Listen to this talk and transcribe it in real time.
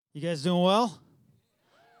You guys doing well?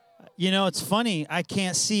 You know, it's funny. I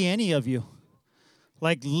can't see any of you.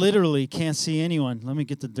 Like, literally can't see anyone. Let me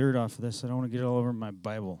get the dirt off of this. I don't want to get it all over my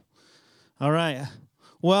Bible. All right.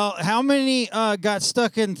 Well, how many got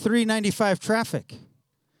stuck in 395 traffic?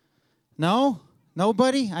 No?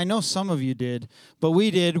 Nobody? I know some of you did, but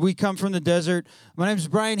we did. We come from the desert. My name's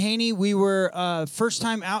Brian Haney. We were first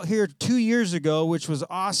time out here 2 years ago, which was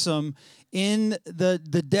awesome, in the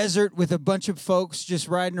desert with a bunch of folks just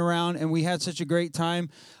riding around, and we had such a great time.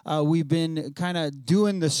 We've been kind of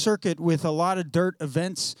doing the circuit with a lot of dirt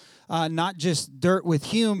events, not just dirt with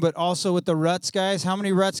Hume, but also with the Ruts guys. How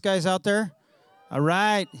many Ruts guys out there? All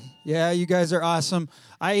right. Yeah, you guys are awesome.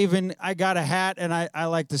 I got a hat, and I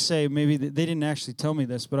like to say, maybe they didn't actually tell me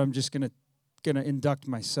this, but I'm just gonna induct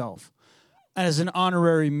myself as an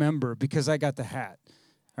honorary member because I got the hat.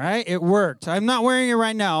 All right, it worked. I'm not wearing it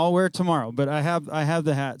right now. I'll wear it tomorrow, but I have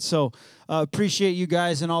the hat. So appreciate you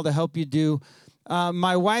guys and all the help you do.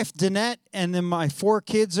 My wife, Danette, and then my 4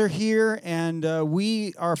 kids are here, and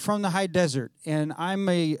we are from the high desert. And I'm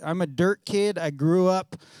a dirt kid. I grew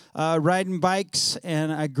up riding bikes,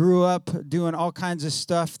 and I grew up doing all kinds of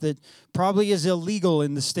stuff that probably is illegal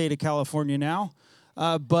in the state of California now.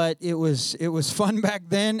 But it was fun back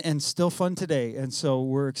then and still fun today, and so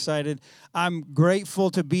we're excited. I'm grateful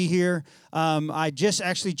to be here. I just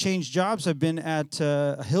actually changed jobs. I've been at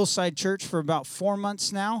Hillside Church for about 4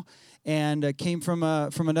 months now, and came from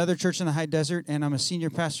another church in the high desert, and I'm a senior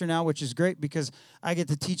pastor now, which is great because I get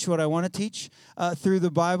to teach what I want to teach through the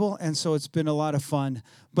Bible, and so it's been a lot of fun.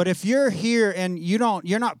 But if you're here and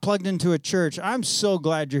you're not plugged into a church, I'm so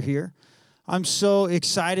glad you're here. I'm so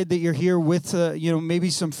excited that you're here with, maybe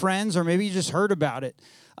some friends, or maybe you just heard about it.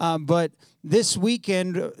 But this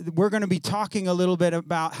weekend, we're going to be talking a little bit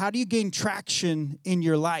about how do you gain traction in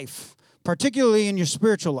your life, particularly in your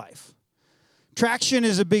spiritual life. Traction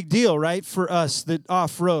is a big deal, right, for us that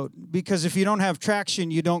off-road, because if you don't have traction,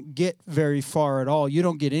 you don't get very far at all. You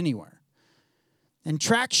don't get anywhere. And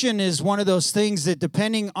traction is one of those things that,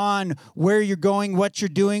 depending on where you're going, what you're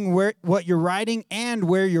doing, what you're riding, and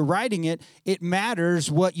where you're riding it, it matters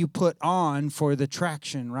what you put on for the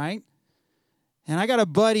traction, right? And I got a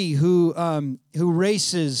buddy who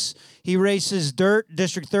races. He races dirt,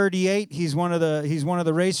 District 38. He's one of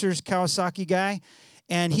the racers, Kawasaki guy.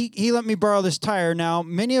 And he let me borrow this tire. Now,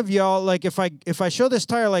 many of y'all, like, if I show this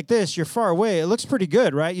tire like this, you're far away. It looks pretty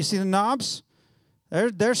good, right? You see the knobs?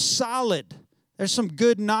 They're solid. There's some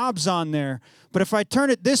good knobs on there. But if I turn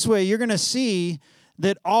it this way, you're going to see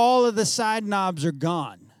that all of the side knobs are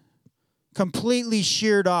gone, completely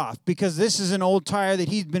sheared off, because this is an old tire that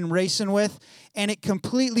he's been racing with, and it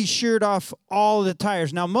completely sheared off all of the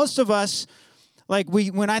tires. Now, most of us,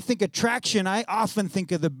 when I think of traction, I often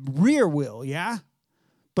think of the rear wheel, yeah?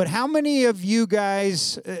 But how many of you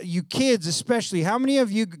guys, you kids especially, how many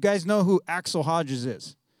of you guys know who Axel Hodges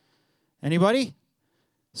is? Anybody?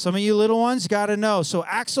 Some of you little ones got to know. So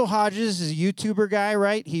Axel Hodges is a YouTuber guy,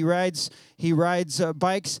 right? He rides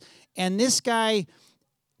bikes. And this guy,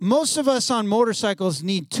 most of us on motorcycles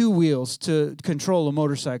need 2 wheels to control a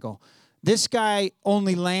motorcycle. This guy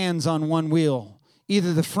only lands on 1 wheel,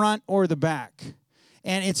 either the front or the back.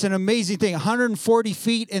 And it's an amazing thing, 140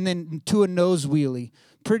 feet and then to a nose wheelie.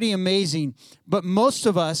 Pretty amazing. But most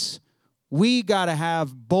of us, we got to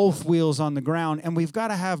have both wheels on the ground, and we've got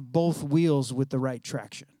to have both wheels with the right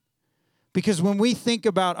traction. Because when we think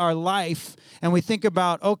about our life and we think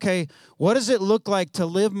about, okay, what does it look like to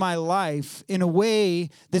live my life in a way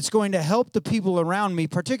that's going to help the people around me,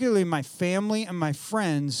 particularly my family and my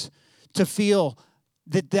friends, to feel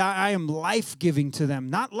that I am life-giving to them,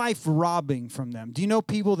 not life-robbing from them. Do you know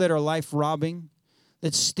people that are life-robbing?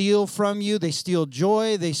 That steal from you, they steal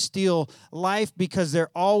joy, they steal life because they're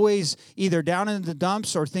always either down in the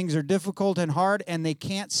dumps or things are difficult and hard, and they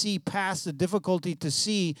can't see past the difficulty to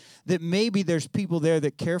see that maybe there's people there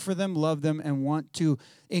that care for them, love them, and want to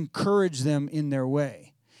encourage them in their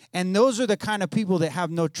way. And those are the kind of people that have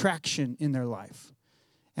no traction in their life.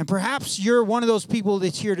 And perhaps you're one of those people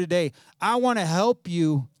that's here today. I want to help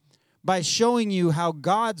you by showing you how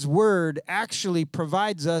God's Word actually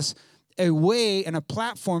provides us a way and a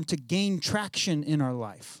platform to gain traction in our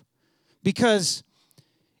life. Because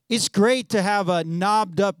it's great to have a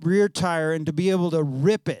knobbed up rear tire and to be able to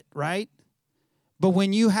rip it, right? But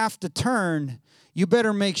when you have to turn, you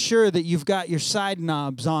better make sure that you've got your side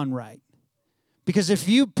knobs on right. Because if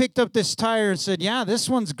you picked up this tire and said, yeah, this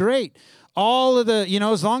one's great, all of the,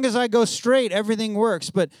 as long as I go straight, everything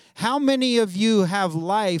works. But how many of you have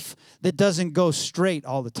life that doesn't go straight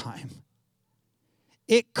all the time?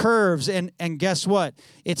 It curves, and guess what?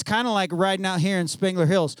 It's kind of like riding out here in Spangler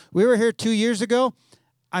Hills. We were here 2 years ago.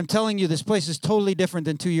 I'm telling you, this place is totally different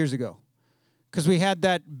than 2 years ago. Because we had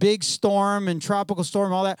that big storm and tropical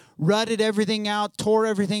storm, all that, rutted everything out, tore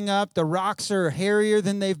everything up. The rocks are hairier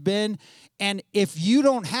than they've been. And if you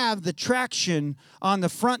don't have the traction on the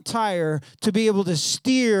front tire to be able to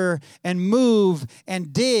steer and move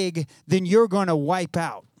and dig, then you're going to wipe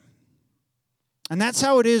out. And that's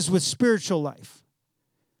how it is with spiritual life.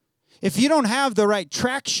 If you don't have the right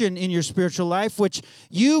traction in your spiritual life, which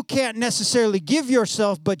you can't necessarily give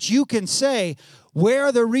yourself, but you can say, where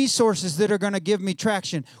are the resources that are going to give me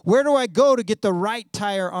traction? Where do I go to get the right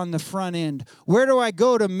tire on the front end? Where do I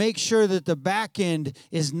go to make sure that the back end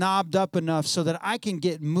is knobbed up enough so that I can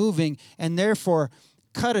get moving and therefore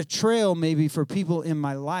cut a trail maybe for people in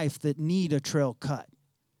my life that need a trail cut?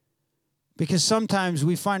 Because sometimes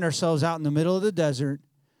we find ourselves out in the middle of the desert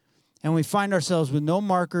and we find ourselves with no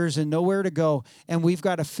markers and nowhere to go, and we've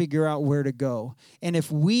got to figure out where to go. And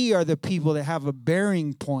if we are the people that have a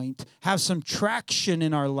bearing point, have some traction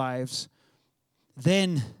in our lives,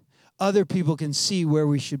 then other people can see where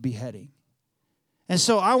we should be heading. And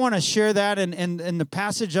so I want to share that, and the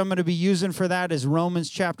passage I'm going to be using for that is Romans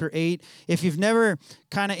chapter 8. If you've never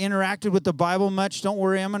kind of interacted with the Bible much, don't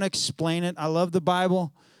worry, I'm going to explain it. I love the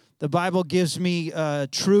Bible. The Bible gives me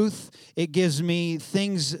truth. It gives me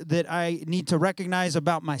things that I need to recognize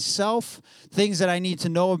about myself, things that I need to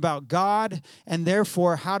know about God, and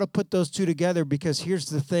therefore how to put those two together. Because here's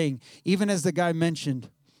the thing. Even as the guys mentioned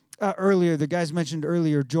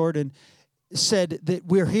earlier, Jordan said that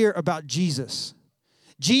we're here about Jesus.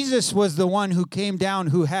 Jesus was the one who came down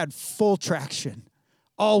who had full traction,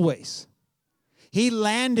 always. He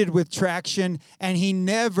landed with traction, and he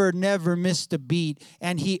never missed a beat,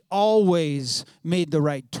 and he always made the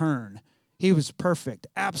right turn. He was perfect,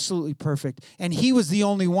 absolutely perfect. And he was the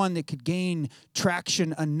only one that could gain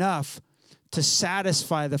traction enough to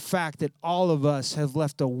satisfy the fact that all of us have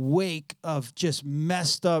left a wake of just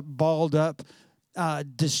messed up, balled up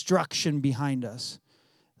destruction behind us.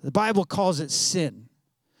 The Bible calls it sin.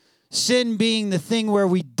 Sin being the thing where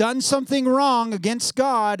we've done something wrong against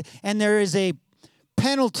God, and there is a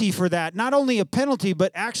penalty for that. Not only a penalty,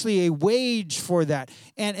 but actually a wage for that.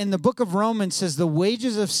 And in the book of Romans says the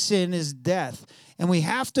wages of sin is death. And we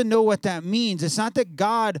have to know what that means. It's not that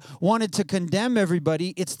God wanted to condemn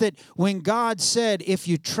everybody. It's that when God said, if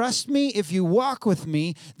you trust me, if you walk with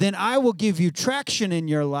me, then I will give you traction in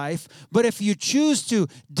your life. But if you choose to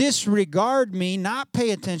disregard me, not pay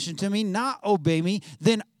attention to me, not obey me,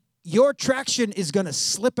 then your traction is going to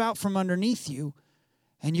slip out from underneath you,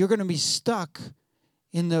 and you're going to be stuck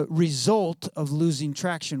in the result of losing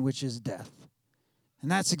traction, which is death.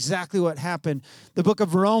 And that's exactly what happened. The book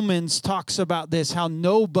of Romans talks about this, how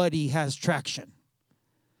nobody has traction.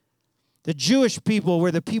 The Jewish people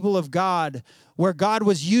were the people of God, where God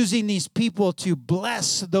was using these people to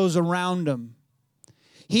bless those around them.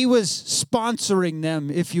 He was sponsoring them,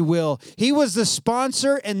 if you will. He was the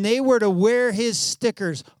sponsor, and they were to wear his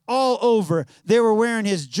stickers all over. They were wearing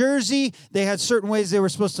his jersey. They had certain ways they were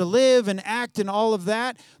supposed to live and act and all of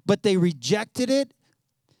that, but they rejected it,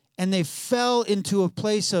 and they fell into a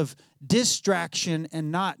place of distraction and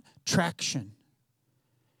not traction.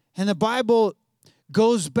 And the Bible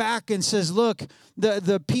goes back and says, look,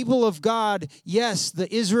 the people of God, yes,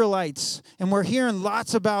 the Israelites, and we're hearing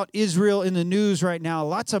lots about Israel in the news right now,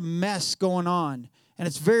 lots of mess going on, and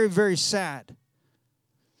it's very, very sad.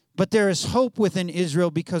 But there is hope within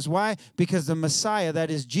Israel because why? Because the Messiah,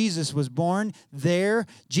 that is Jesus, was born there.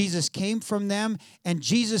 Jesus came from them, and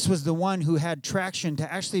Jesus was the one who had traction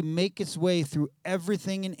to actually make its way through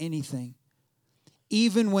everything and anything,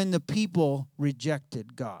 even when the people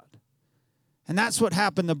rejected God. And that's what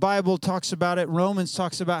happened. The Bible talks about it. Romans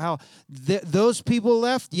talks about how those people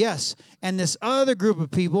left, yes. And this other group of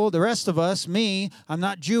people, the rest of us, me, I'm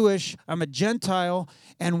not Jewish, I'm a Gentile,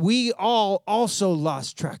 and we all also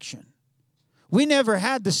lost traction. We never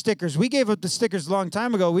had the stickers. We gave up the stickers a long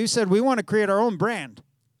time ago. We said we want to create our own brand.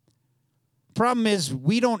 Problem is,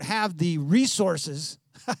 we don't have the resources,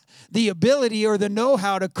 the ability, or the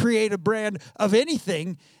know-how to create a brand of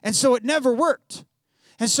anything, and so it never worked.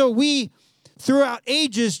 And so we, throughout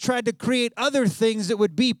ages, tried to create other things that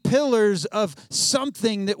would be pillars of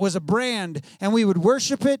something that was a brand, and we would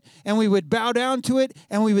worship it, and we would bow down to it,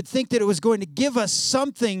 and we would think that it was going to give us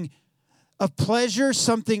something of pleasure,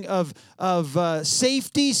 something of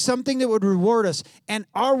safety, something that would reward us. And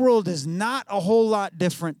our world is not a whole lot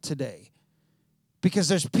different today, because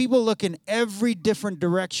there's people looking every different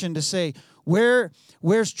direction to say,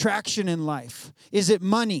 where's traction in life? Is it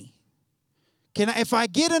money? If I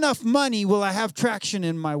get enough money, will I have traction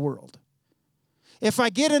in my world? If I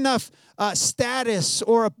get enough status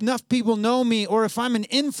or enough people know me or if I'm an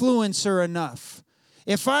influencer enough.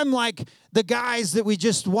 If I'm like the guys that we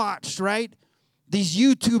just watched, right? These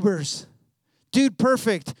YouTubers. Dude,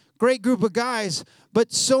 perfect. Great group of guys.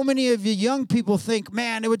 But so many of you young people think,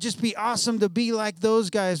 man, it would just be awesome to be like those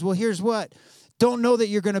guys. Well, here's what. Don't know that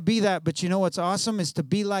you're going to be that, but you know what's awesome is to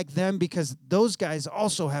be like them because those guys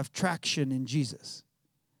also have traction in Jesus.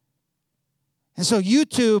 And so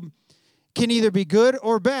YouTube can either be good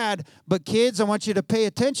or bad, but kids, I want you to pay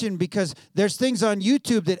attention because there's things on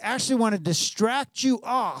YouTube that actually want to distract you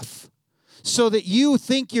off so that you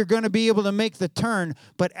think you're going to be able to make the turn,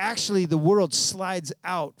 but actually the world slides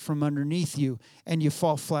out from underneath you and you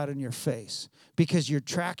fall flat on your face because your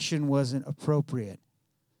traction wasn't appropriate.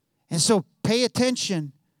 And so pay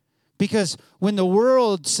attention because when the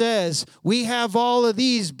world says we have all of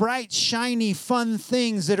these bright, shiny, fun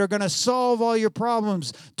things that are going to solve all your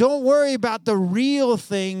problems, don't worry about the real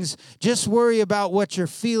things. Just worry about what you're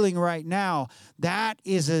feeling right now. That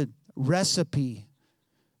is a recipe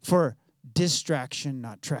for distraction,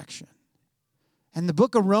 not traction. And the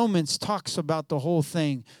book of Romans talks about the whole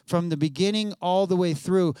thing from the beginning all the way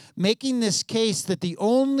through, making this case that the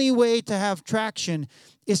only way to have traction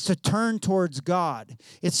is to turn towards God.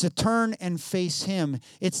 It's to turn and face Him.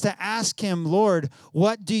 It's to ask Him, Lord,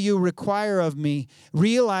 what do you require of me?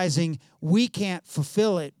 Realizing we can't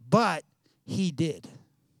fulfill it, but He did.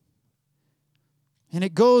 And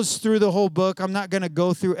it goes through the whole book. I'm not going to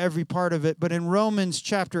go through every part of it, but in Romans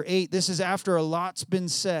chapter 8, this is after a lot's been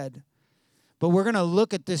said. But we're going to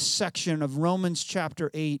look at this section of Romans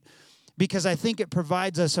chapter 8 because I think it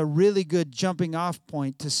provides us a really good jumping off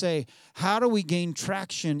point to say, how do we gain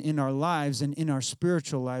traction in our lives and in our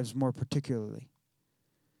spiritual lives more particularly?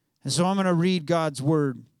 And so I'm going to read God's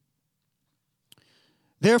word.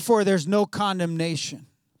 Therefore, there's no condemnation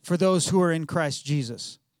for those who are in Christ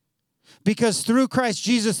Jesus. Because through Christ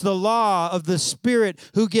Jesus, the law of the Spirit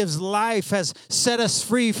who gives life has set us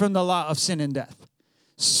free from the law of sin and death.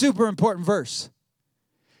 Super important verse.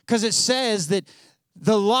 Because it says that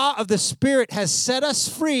the law of the Spirit has set us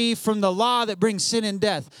free from the law that brings sin and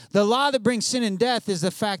death. The law that brings sin and death is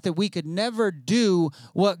the fact that we could never do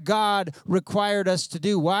what God required us to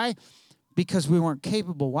do. Why? Because we weren't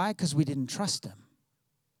capable. Why? Because we didn't trust Him.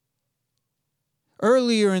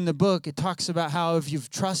 Earlier in the book, it talks about how if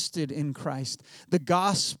you've trusted in Christ, the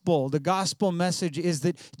gospel message is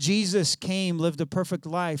that Jesus came, lived a perfect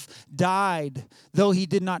life, died, though He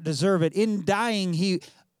did not deserve it. In dying, He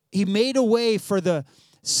made a way for the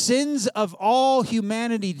sins of all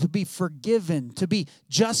humanity to be forgiven, to be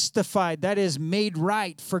justified, that is, made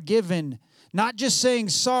right, forgiven. Not just saying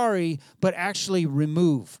sorry, but actually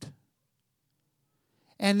removed.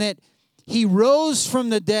 And that He rose from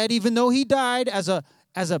the dead, even though He died as a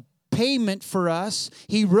payment for us.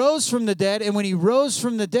 He rose from the dead, and when He rose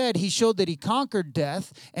from the dead, He showed that He conquered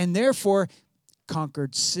death, and therefore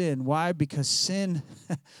conquered sin. Why? Because sin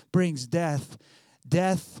brings death.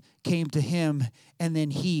 Death came to Him, and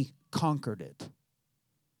then He conquered it.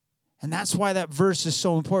 And that's why that verse is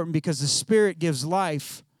so important, because the Spirit gives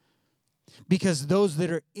life, because those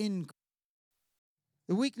that are in Christ.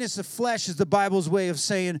 The weakness of flesh is the Bible's way of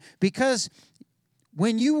saying, because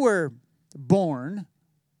when you were born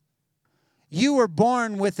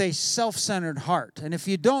with a self-centered heart. And if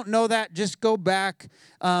you don't know that, just go back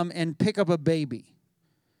and pick up a baby.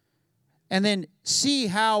 And then see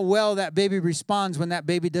how well that baby responds when that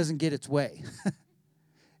baby doesn't get its way.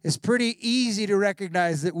 It's pretty easy to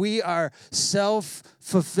recognize that we are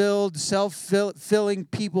self-fulfilled, self-filling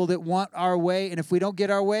people that want our way. And if we don't get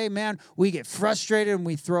our way, man, we get frustrated and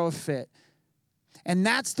we throw a fit. And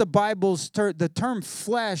that's the Bible's the term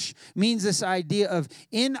flesh means this idea of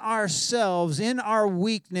in ourselves, in our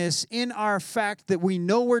weakness, in our fact that we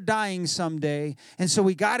know we're dying someday, and so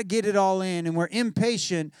we got to get it all in, and we're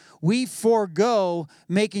impatient, we forego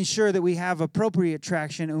making sure that we have appropriate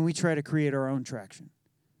traction, and we try to create our own traction.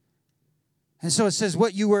 And so it says,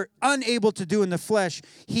 what you were unable to do in the flesh,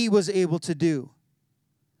 He was able to do.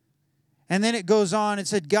 And then it goes on, it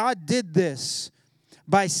said, God did this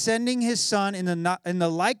by sending His Son in the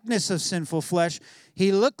likeness of sinful flesh.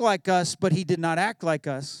 He looked like us, but He did not act like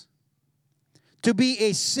us. To be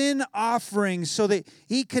a sin offering so that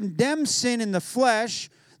He condemned sin in the flesh,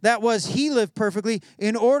 that was, He lived perfectly,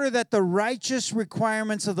 in order that the righteous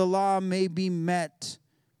requirements of the law may be met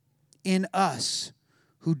in us,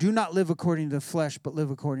 who do not live according to the flesh, but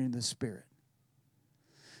live according to the Spirit.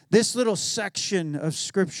 This little section of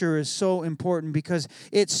Scripture is so important because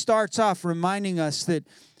it starts off reminding us that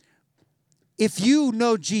if you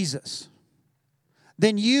know Jesus,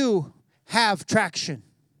 then you have traction.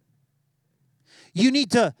 You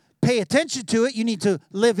need to pay attention to it. You need to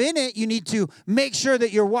live in it. You need to make sure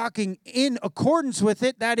that you're walking in accordance with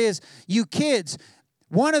it. That is, you kids,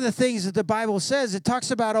 one of the things that the Bible says, it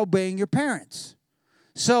talks about obeying your parents.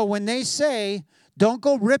 So when they say, don't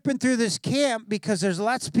go ripping through this camp because there's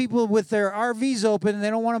lots of people with their RVs open and they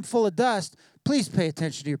don't want them full of dust, please pay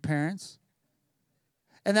attention to your parents.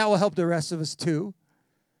 And that will help the rest of us too.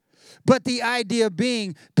 But the idea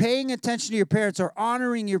being paying attention to your parents or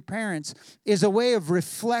honoring your parents is a way of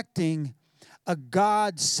reflecting a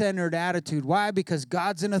God-centered attitude. Why? Because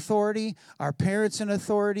God's in authority, our parents in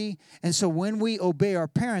authority, and so when we obey our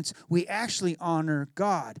parents, we actually honor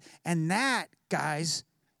God. And that, guys,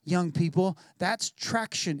 young people, that's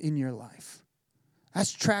traction in your life.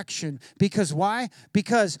 That's traction. Because why?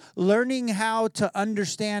 Because learning how to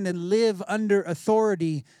understand and live under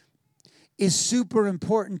authority is super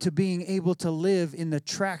important to being able to live in the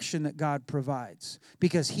traction that God provides.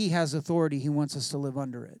 Because He has authority, He wants us to live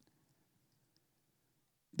under it.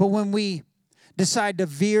 But when we decide to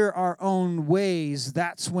veer our own ways,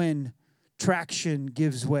 that's when traction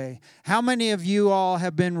gives way. How many of you all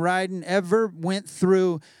have been riding, ever went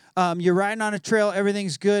through, you're riding on a trail,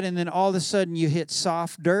 everything's good, and then all of a sudden you hit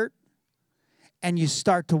soft dirt, and you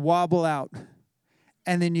start to wobble out,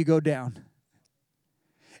 and then you go down.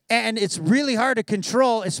 And it's really hard to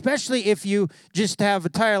control, especially if you just have a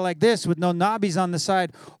tire like this with no knobbies on the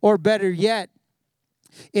side, or better yet,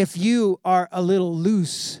 if you are a little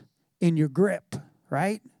loose in your grip,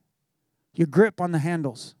 right? Your grip on the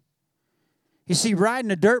handles. You see,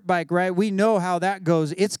 riding a dirt bike, right, we know how that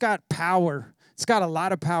goes. It's got power. It's got a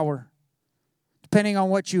lot of power. Depending on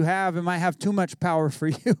what you have, it might have too much power for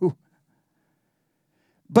you.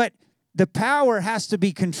 But the power has to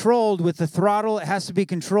be controlled with the throttle. It has to be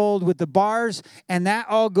controlled with the bars. And that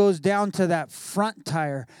all goes down to that front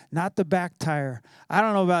tire, not the back tire. I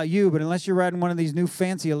don't know about you, but unless you're riding one of these new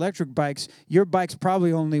fancy electric bikes, your bike's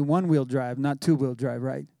probably only one-wheel drive, not two-wheel drive,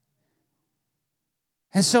 right?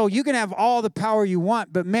 And so you can have all the power you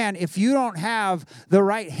want, but man, if you don't have the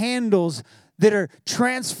right handles that are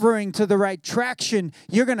transferring to the right traction,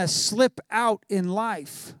 you're going to slip out in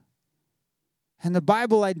life. And the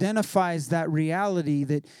Bible identifies that reality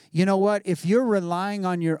that, you know what, if you're relying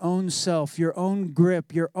on your own self, your own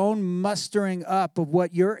grip, your own mustering up of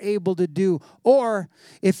what you're able to do, or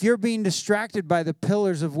if you're being distracted by the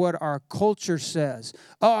pillars of what our culture says,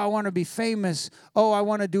 oh, I want to be famous, oh, I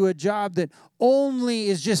want to do a job that only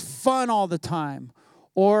is just fun all the time,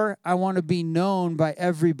 or I want to be known by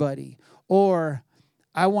everybody, or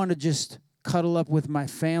I want to just cuddle up with my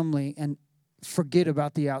family and forget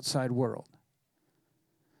about the outside world.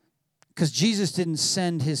 Because Jesus didn't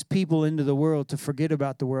send His people into the world to forget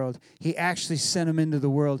about the world. He actually sent them into the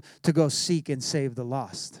world to go seek and save the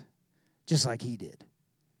lost, just like He did.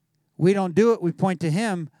 We don't do it. We point to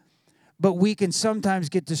Him, but we can sometimes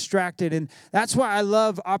get distracted. And that's why I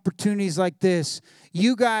love opportunities like this.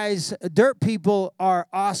 You guys, dirt people, are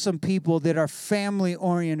awesome people that are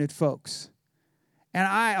family-oriented folks. And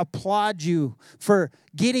I applaud you for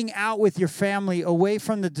getting out with your family away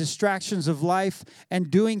from the distractions of life and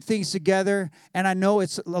doing things together. And I know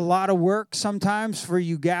it's a lot of work sometimes for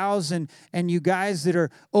you gals and you guys that are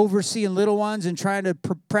overseeing little ones and trying to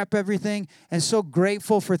prep everything. And so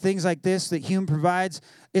grateful for things like this that Hume provides.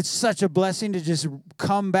 It's such a blessing to just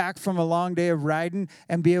come back from a long day of riding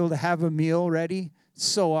and be able to have a meal ready. It's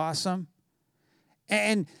so awesome.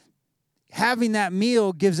 And having that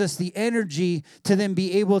meal gives us the energy to then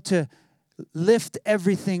be able to lift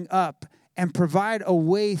everything up and provide a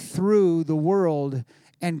way through the world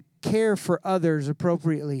and care for others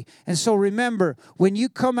appropriately. And so remember, when you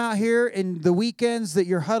come out here in the weekends that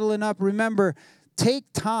you're huddling up, remember, take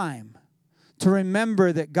time to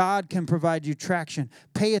remember that God can provide you traction.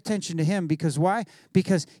 Pay attention to Him. Because why?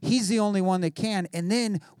 Because He's the only one that can. And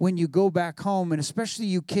then when you go back home, and especially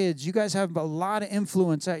you kids, you guys have a lot of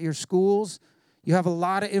influence at your schools. You have a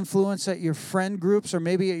lot of influence at your friend groups or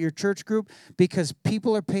maybe at your church group because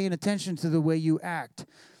people are paying attention to the way you act.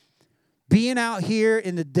 Being out here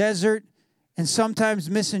in the desert and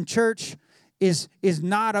sometimes missing church is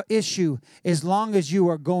not an issue as long as you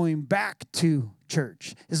are going back to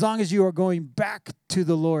church, as long as you are going back to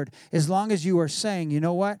the Lord, as long as you are saying, you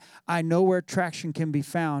know what, I know where traction can be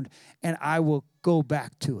found, and I will go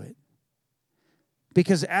back to it.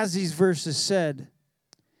 Because as these verses said,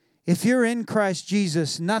 if you're in Christ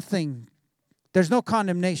Jesus, there's no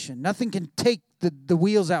condemnation. Nothing can take the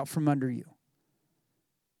wheels out from under you.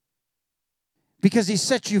 Because He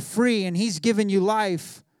set you free and He's given you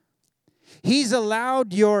life. He's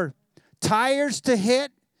allowed your tires to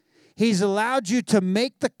hit. He's allowed you to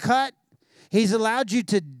make the cut. He's allowed you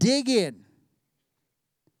to dig in.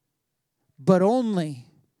 but only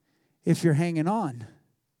if you're hanging on.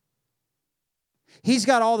 He's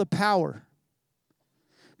got all the power.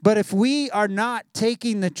 But if we are not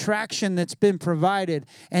taking the traction that's been provided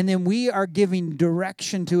and then we are giving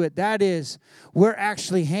direction to it, that is, we're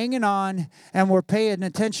actually hanging on and we're paying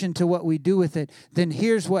attention to what we do with it, then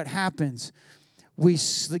here's what happens. We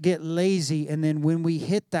get lazy, and then when we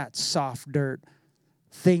hit that soft dirt,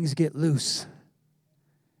 things get loose.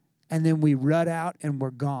 And then we rut out and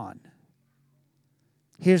we're gone.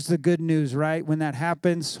 Here's the good news, right? When that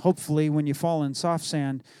happens, hopefully when you fall in soft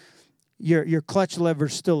sand, your clutch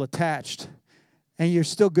lever's still attached and you're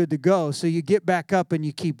still good to go. So you get back up and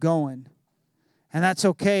you keep going. And that's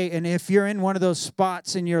okay. And if you're in one of those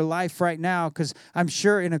spots in your life right now, because I'm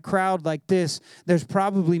sure in a crowd like this, there's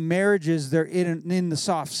probably marriages that are in the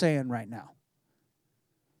soft sand right now.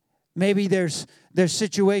 Maybe there's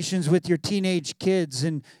situations with your teenage kids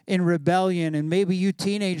in rebellion, and maybe you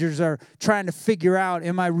teenagers are trying to figure out,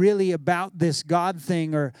 am I really about this God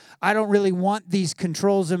thing, or I don't really want these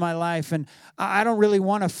controls in my life, and I don't really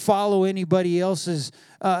want to follow anybody else's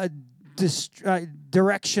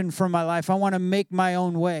direction from my life. I want to make my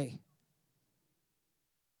own way.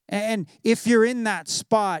 And if you're in that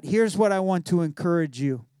spot, here's what I want to encourage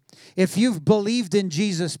you. If you've believed in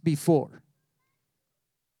Jesus before,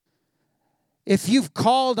 if you've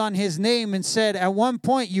called on His name and said at one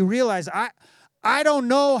point you realize, I don't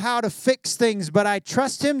know how to fix things, but I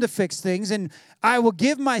trust Him to fix things, and I will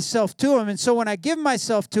give myself to Him. And so when I give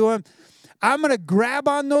myself to Him, I'm going to grab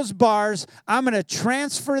on those bars, I'm going to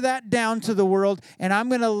transfer that down to the world, and I'm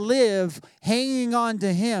going to live hanging on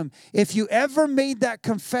to Him. If you ever made that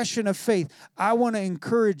confession of faith, I want to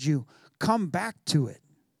encourage you, come back to it.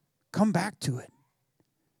 Come back to it.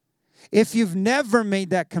 If you've never made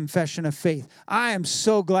that confession of faith, I am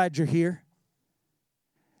so glad you're here.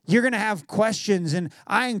 You're going to have questions, and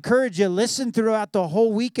I encourage you, listen throughout the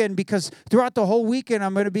whole weekend, because throughout the whole weekend,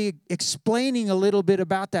 I'm going to be explaining a little bit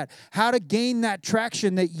about that, how to gain that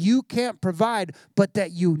traction that you can't provide, but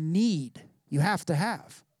that you need, you have to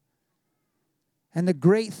have. And the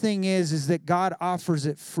great thing is that God offers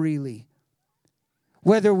it freely.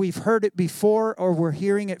 Whether we've heard it before or we're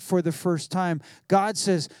hearing it for the first time, God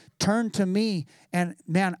says, turn to me, and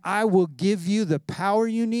man, I will give you the power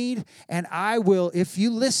you need, and I will, if you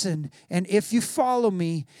listen and if you follow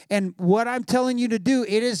me, and what I'm telling you to do,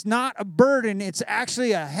 it is not a burden. It's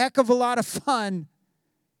actually a heck of a lot of fun.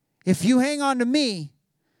 If you hang on to me,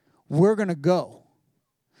 we're going to go.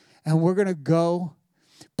 And we're going to go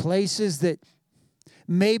places that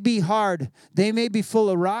may be hard. They may be full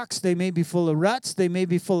of rocks. They may be full of ruts. They may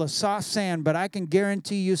be full of soft sand. But I can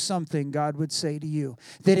guarantee you something God would say to you.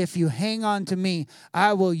 That if you hang on to me,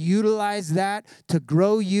 I will utilize that to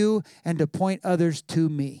grow you and to point others to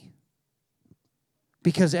me.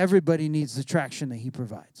 Because everybody needs the traction that He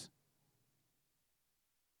provides.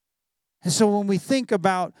 And so when we think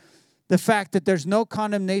about the fact that there's no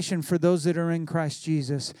condemnation for those that are in Christ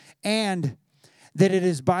Jesus, and that it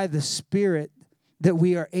is by the Spirit that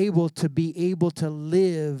we are able to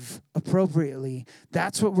live appropriately.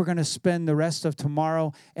 That's what we're going to spend the rest of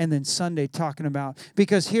tomorrow and then Sunday talking about.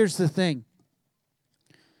 Because here's the thing.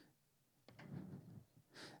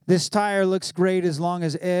 This tire looks great as long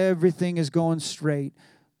as everything is going straight.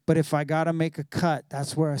 But if I got to make a cut,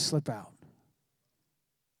 that's where I slip out.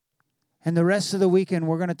 And the rest of the weekend,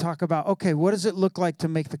 we're going to talk about, okay, what does it look like to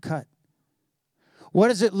make the cut? What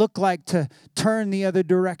does it look like to turn the other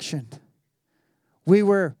direction? We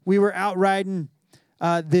were out riding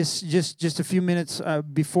this just a few minutes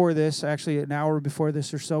before this, actually an hour before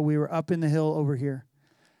this or so. We were up in the hill over here.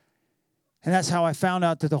 And that's how I found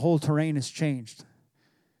out that the whole terrain has changed.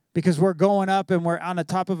 Because we're going up and we're on the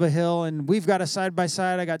top of a hill, and we've got a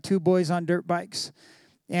side-by-side. I got two boys on dirt bikes.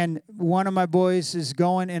 And one of my boys is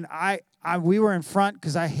going, and we were in front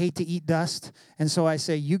because I hate to eat dust. And so I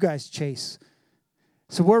say, you guys chase.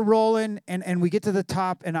 So we're rolling, and we get to the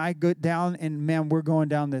top, and I go down, and man, we're going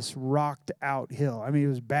down this rocked out hill. I mean, it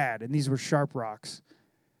was bad, and these were sharp rocks.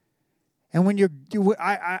 And when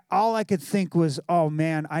all I could think was, oh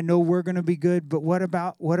man, I know we're going to be good, but what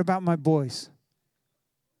about my boys?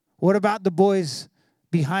 What about the boys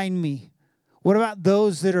behind me? What about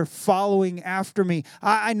those that are following after me?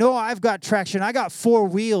 I know I've got traction. I got 4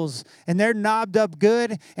 wheels, and they're knobbed up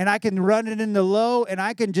good, and I can run it in the low, and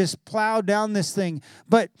I can just plow down this thing.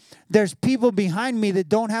 But there's people behind me that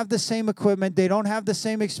don't have the same equipment. They don't have the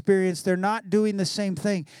same experience. They're not doing the same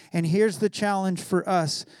thing. And here's the challenge for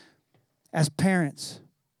us as parents.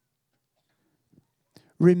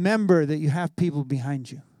 Remember that you have people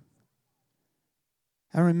behind you.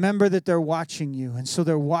 And remember that they're watching you. And so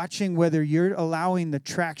they're watching whether you're allowing the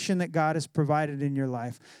traction that God has provided in your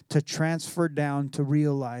life to transfer down to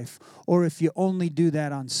real life, or if you only do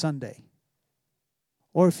that on Sunday,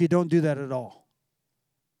 or if you don't do that at all.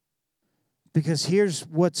 Because here's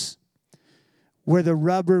where the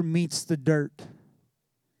rubber meets the dirt.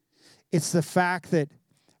 It's the fact that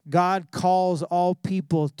God calls all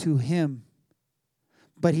people to Him.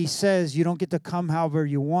 But He says, you don't get to come however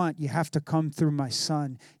you want. You have to come through my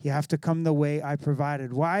Son. You have to come the way I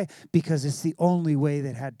provided. Why? Because it's the only way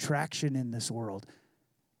that had traction in this world.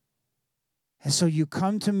 And so you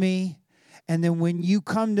come to me, and then when you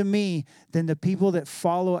come to me, then the people that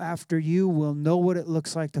follow after you will know what it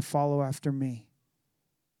looks like to follow after me.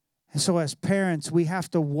 And so as parents, we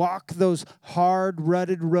have to walk those hard,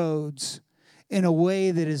 rutted roads in a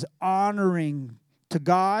way that is honoring to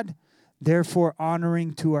God, therefore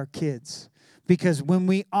honoring to our kids. Because when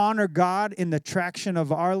we honor God in the traction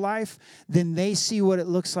of our life, then they see what it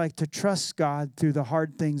looks like to trust God through the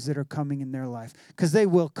hard things that are coming in their life. Because they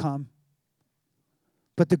will come.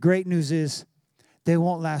 But the great news is they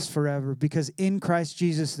won't last forever, because in Christ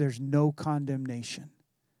Jesus there's no condemnation.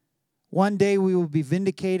 One day we will be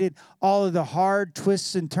vindicated. All of the hard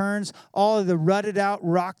twists and turns, all of the rutted out,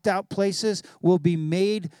 rocked out places will be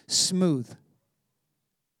made smooth.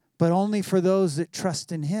 But only for those that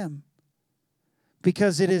trust in Him.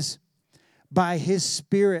 Because it is by His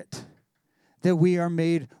Spirit that we are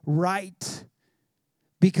made right.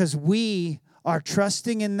 Because we are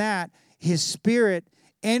trusting in that. His Spirit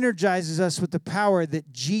energizes us with the power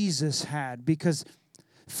that Jesus had. Because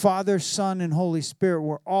Father, Son, and Holy Spirit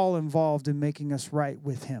were all involved in making us right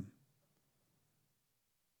with Him.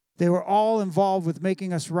 They were all involved with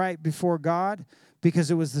making us right before God,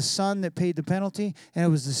 because it was the Son that paid the penalty, and it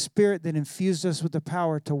was the Spirit that infused us with the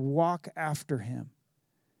power to walk after Him.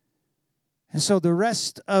 And so the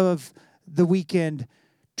rest of the weekend,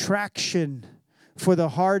 traction for the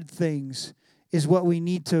hard things is what we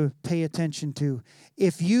need to pay attention to.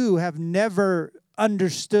 If you have never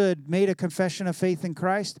understood, made a confession of faith in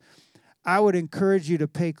Christ, I would encourage you to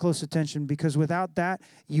pay close attention, because without that,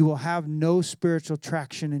 you will have no spiritual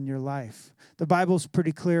traction in your life. The Bible's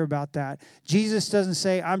pretty clear about that. Jesus doesn't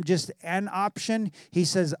say, I'm just an option. He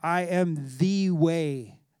says, I am the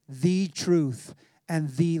way, the truth, and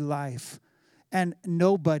the life. And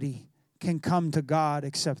nobody can come to God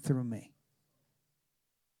except through me.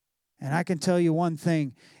 And I can tell you one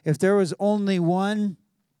thing. If there was only one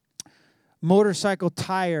motorcycle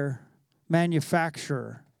tire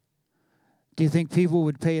manufacturer, do you think people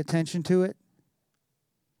would pay attention to it?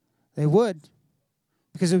 They would.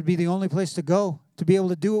 Because it would be the only place to go to be able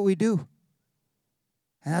to do what we do.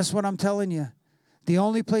 And that's what I'm telling you. The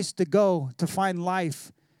only place to go to find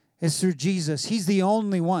life is through Jesus. He's the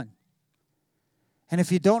only one. And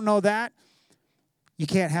if you don't know that, you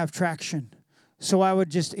can't have traction. So I would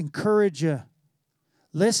just encourage you,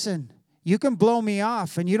 listen, you can blow me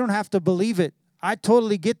off and you don't have to believe it. I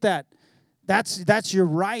totally get that. That's your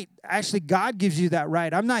right. Actually, God gives you that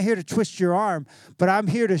right. I'm not here to twist your arm, but I'm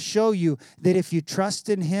here to show you that if you trust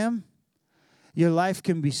in Him, your life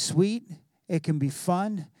can be sweet, it can be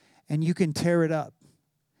fun, and you can tear it up.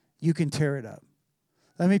 You can tear it up.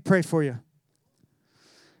 Let me pray for you.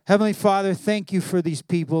 Heavenly Father, thank you for these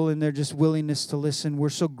people and their just willingness to listen. We're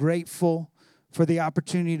so grateful for the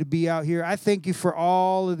opportunity to be out here. I thank you for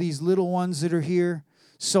all of these little ones that are here.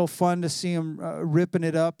 So fun to see them ripping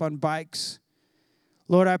it up on bikes.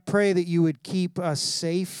 Lord, I pray that you would keep us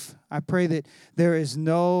safe. I pray that there is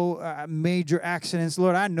no major accidents.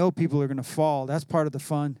 Lord, I know people are going to fall. That's part of the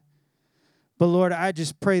fun. But Lord, I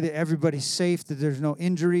just pray that everybody's safe, that there's no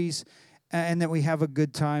injuries, and that we have a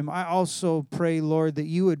good time. I also pray, Lord, that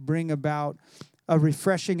you would bring about a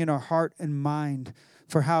refreshing in our heart and mind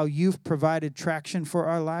for how you've provided traction for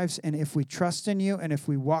our lives. And if we trust in you and if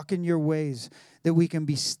we walk in your ways, that we can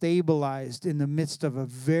be stabilized in the midst of a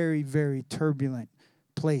very, very turbulent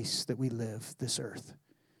place that we live, this earth.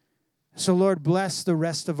 So, Lord, bless the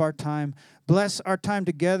rest of our time. Bless our time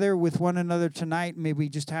together with one another tonight. May we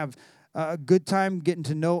just have a good time getting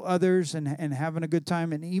to know others and having a good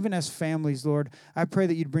time. And even as families, Lord, I pray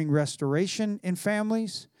that you'd bring restoration in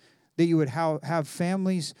families, that you would have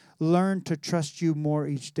families learn to trust you more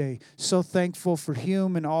each day. So thankful for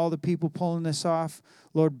Hume and all the people pulling this off.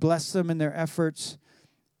 Lord, bless them in their efforts,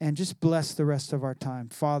 and just bless the rest of our time,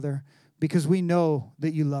 Father, because we know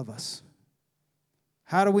that you love us.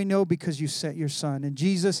 How do we know? Because you sent your Son. And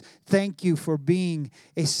Jesus, thank you for being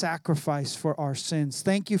a sacrifice for our sins.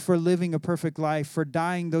 Thank you for living a perfect life, for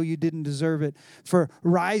dying though you didn't deserve it, for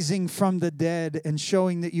rising from the dead and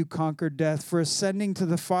showing that you conquered death, for ascending to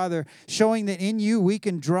the Father, showing that in you we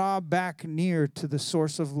can draw back near to the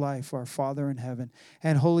source of life, our Father in heaven.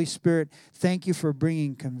 And Holy Spirit, thank you for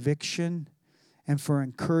bringing conviction and for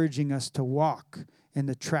encouraging us to walk in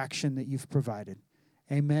the traction that you've provided.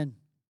 Amen.